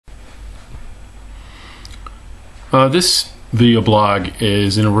This video blog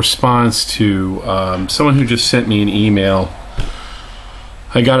is in a response to someone who just sent me an email.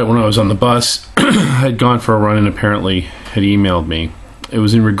 I got it when I was on the bus. I had gone for a run and apparently had emailed me. It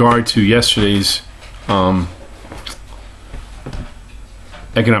was in regard to yesterday's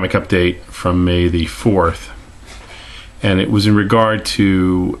economic update from May the 4th. And it was in regard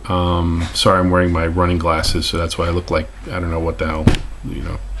to, sorry, I'm wearing my running glasses, so that's why I look like, I don't know what the hell,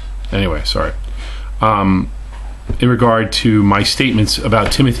 Anyway, sorry. In regard to my statements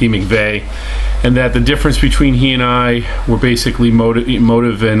about Timothy McVeigh, and that the difference between he and I were basically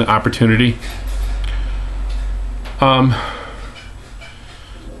motive and opportunity. My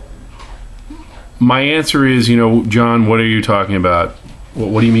answer is, John, what are you talking about?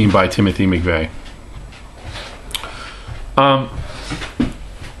 What do you mean by Timothy McVeigh?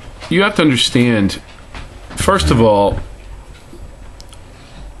 You have to understand, first of all,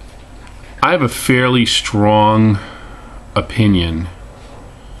 I have a fairly strong opinion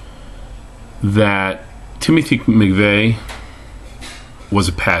that Timothy McVeigh was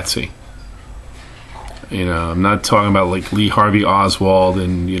a patsy. I'm not talking about like Lee Harvey Oswald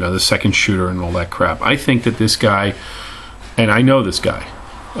and, the second shooter and all that crap. I think that this guy, and I know this guy,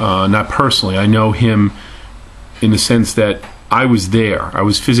 not personally, I know him in the sense that I was there. I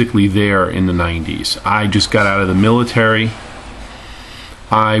was physically there in the 90s. I just got out of the military.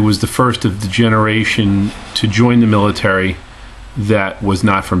 I was the first of the generation to join the military that was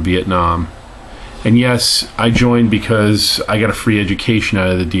not from Vietnam. And yes, I joined because I got a free education out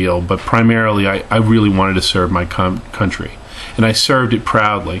of the deal, but primarily I really wanted to serve my country. And I served it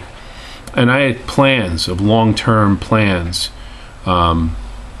proudly. And I had plans of long-term plans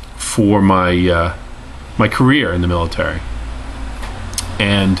for my career in the military.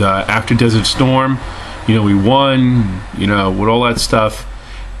 And after Desert Storm, we won, with all that stuff.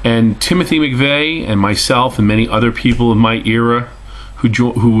 And Timothy McVeigh and myself and many other people of my era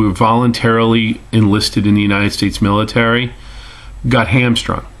who were voluntarily enlisted in the United States military got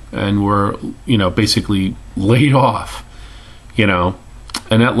hamstrung and were, basically laid off, and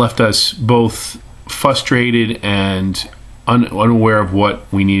that left us both frustrated and unaware of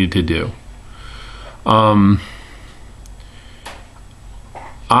what we needed to do.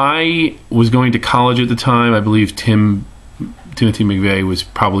 I was going to college at the time. I believe Timothy McVeigh was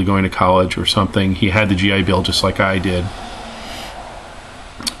probably going to college or something. He had the GI Bill just like I did.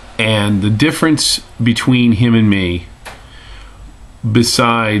 And the difference between him and me,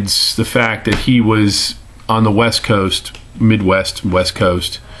 besides the fact that he was on the West Coast, Midwest, West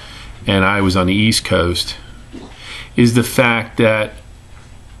Coast, and I was on the East Coast, is the fact that,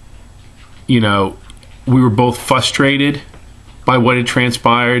 we were both frustrated by what had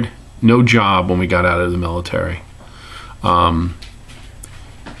transpired. No job when we got out of the military.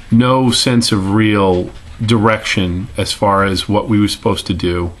 No sense of real direction as far as what we were supposed to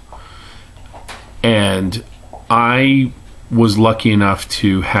do. And I was lucky enough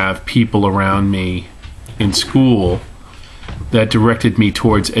to have people around me in school that directed me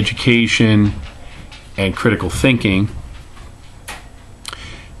towards education and critical thinking.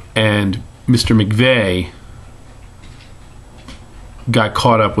 And Mr. McVeigh got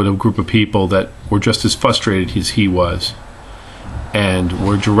caught up with a group of people that were just as frustrated as he was and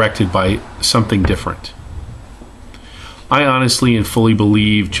were directed by something different. I honestly and fully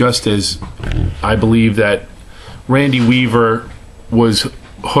believe, just as I believe that Randy Weaver was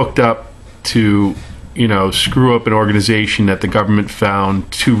hooked up to, screw up an organization that the government found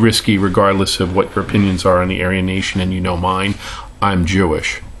too risky, regardless of what your opinions are on the Aryan Nation, and mine, I'm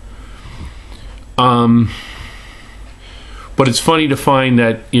Jewish. But it's funny to find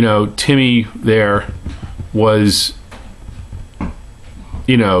that, Timmy there was,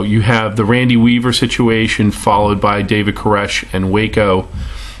 you have the Randy Weaver situation followed by David Koresh and Waco,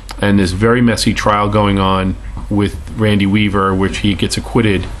 and this very messy trial going on with Randy Weaver, which he gets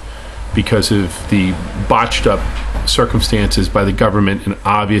acquitted because of the botched up circumstances by the government and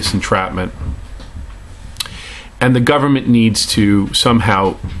obvious entrapment. And the government needs to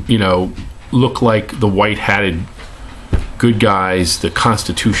somehow, look like the white-hatted good guys, the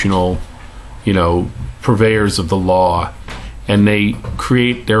constitutional, purveyors of the law, and they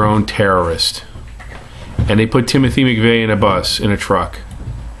create their own terrorist. And they put Timothy McVeigh in a bus, in a truck,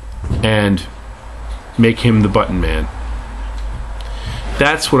 and make him the button man.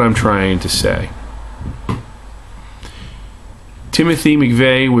 That's what I'm trying to say. Timothy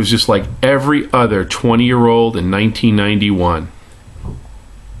McVeigh was just like every other 20-year-old in 1991.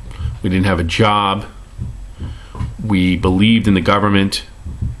 We didn't have a job. We believed in the government.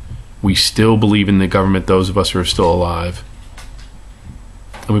 We still believe in the government, those of us who are still alive.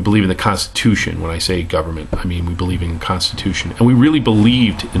 And we believe in the Constitution. When I say government, I mean we believe in the Constitution. And we really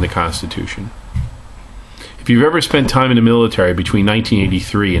believed in the Constitution. If you've ever spent time in the military between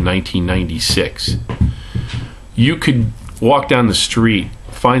 1983 and 1996, you could walk down the street,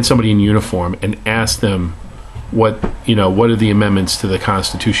 find somebody in uniform, and ask them what are the amendments to the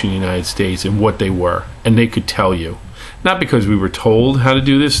Constitution of the United States and what they were. And they could tell you. Not because we were told how to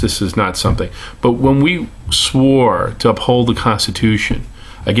do this is not something. But when we swore to uphold the Constitution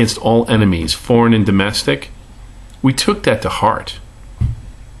against all enemies, foreign and domestic, we took that to heart.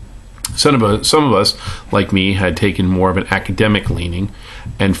 Some of us, like me, had taken more of an academic leaning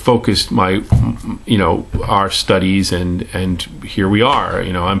and focused our studies, and here we are.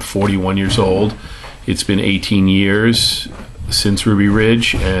 I'm 41 years old. It's been 18 years since Ruby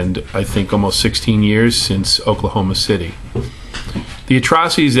Ridge, and I think almost 16 years since Oklahoma City. The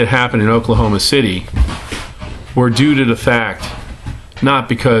atrocities that happened in Oklahoma City were due to the fact, not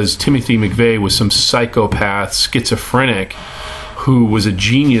because Timothy McVeigh was some psychopath, schizophrenic, who was a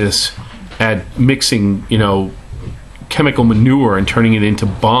genius at mixing, chemical manure and turning it into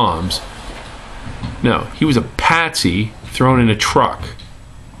bombs. No, he was a patsy thrown in a truck.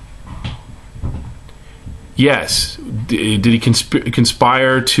 Yes. Did he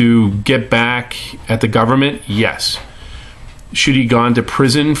conspire to get back at the government? Yes. Should he gone to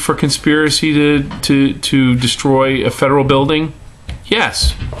prison for conspiracy to destroy a federal building?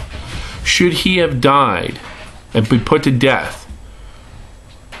 Yes. Should he have died and be put to death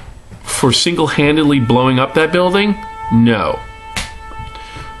for single-handedly blowing up that building? No.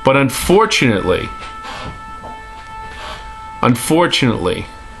 But unfortunately,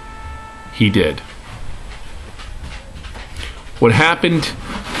 he did. What happened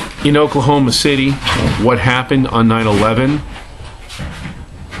in Oklahoma City, what happened on 9/11,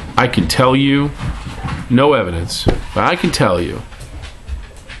 I can tell you, no evidence, but I can tell you,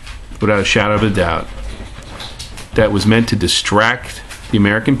 without a shadow of a doubt, that was meant to distract the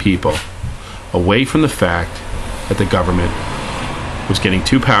American people away from the fact that the government was getting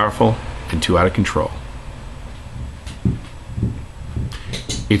too powerful and too out of control.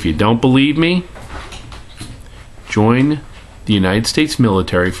 If you don't believe me, join the United States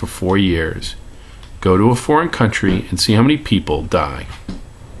military for 4 years. Go to a foreign country and see how many people die.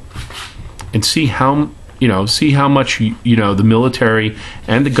 And see how much the military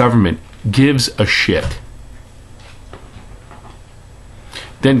and the government gives a shit.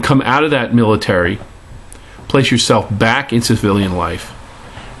 Then come out of that military, place yourself back in civilian life,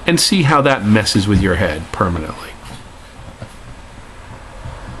 and see how that messes with your head permanently.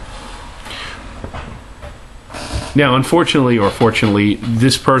 Now, unfortunately or fortunately,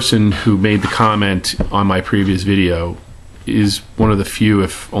 this person who made the comment on my previous video is one of the few,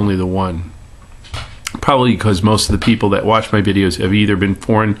 if only the one. Probably because most of the people that watch my videos have either been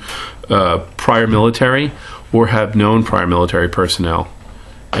foreign prior military or have known prior military personnel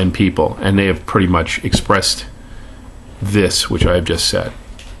and people, and they have pretty much expressed this, which I have just said.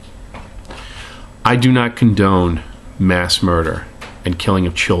 I do not condone mass murder and killing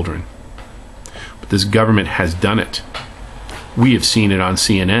of children. But this government has done it. We have seen it on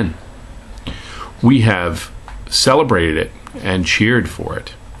CNN. We have celebrated it and cheered for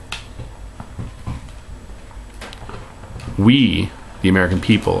it. We, the American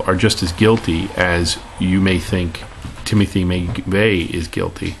people, are just as guilty as you may think Timothy McVeigh is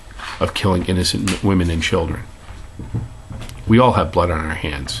guilty of killing innocent women and children. We all have blood on our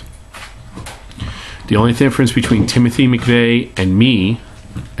hands. The only difference between Timothy McVeigh and me,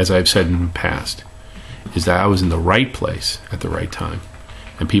 as I've said in the past, is that I was in the right place at the right time,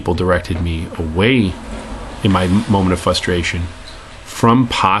 and people directed me away in my moment of frustration from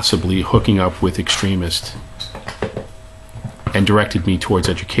possibly hooking up with extremists and directed me towards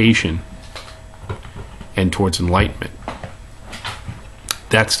education and towards enlightenment.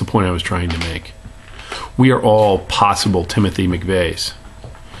 That's the point I was trying to make. We are all possible Timothy McVeighs.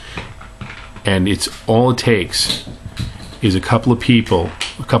 And it's all it takes is a couple of people,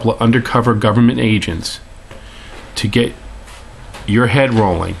 a couple of undercover government agents to get your head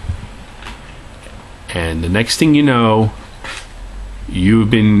rolling. And the next thing you know, you've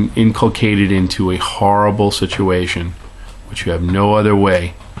been inculcated into a horrible situation which you have no other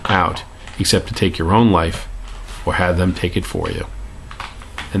way out except to take your own life or have them take it for you.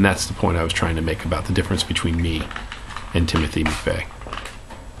 And that's the point I was trying to make about the difference between me and Timothy McVeigh.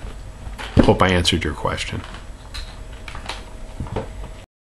 Hope I answered your question.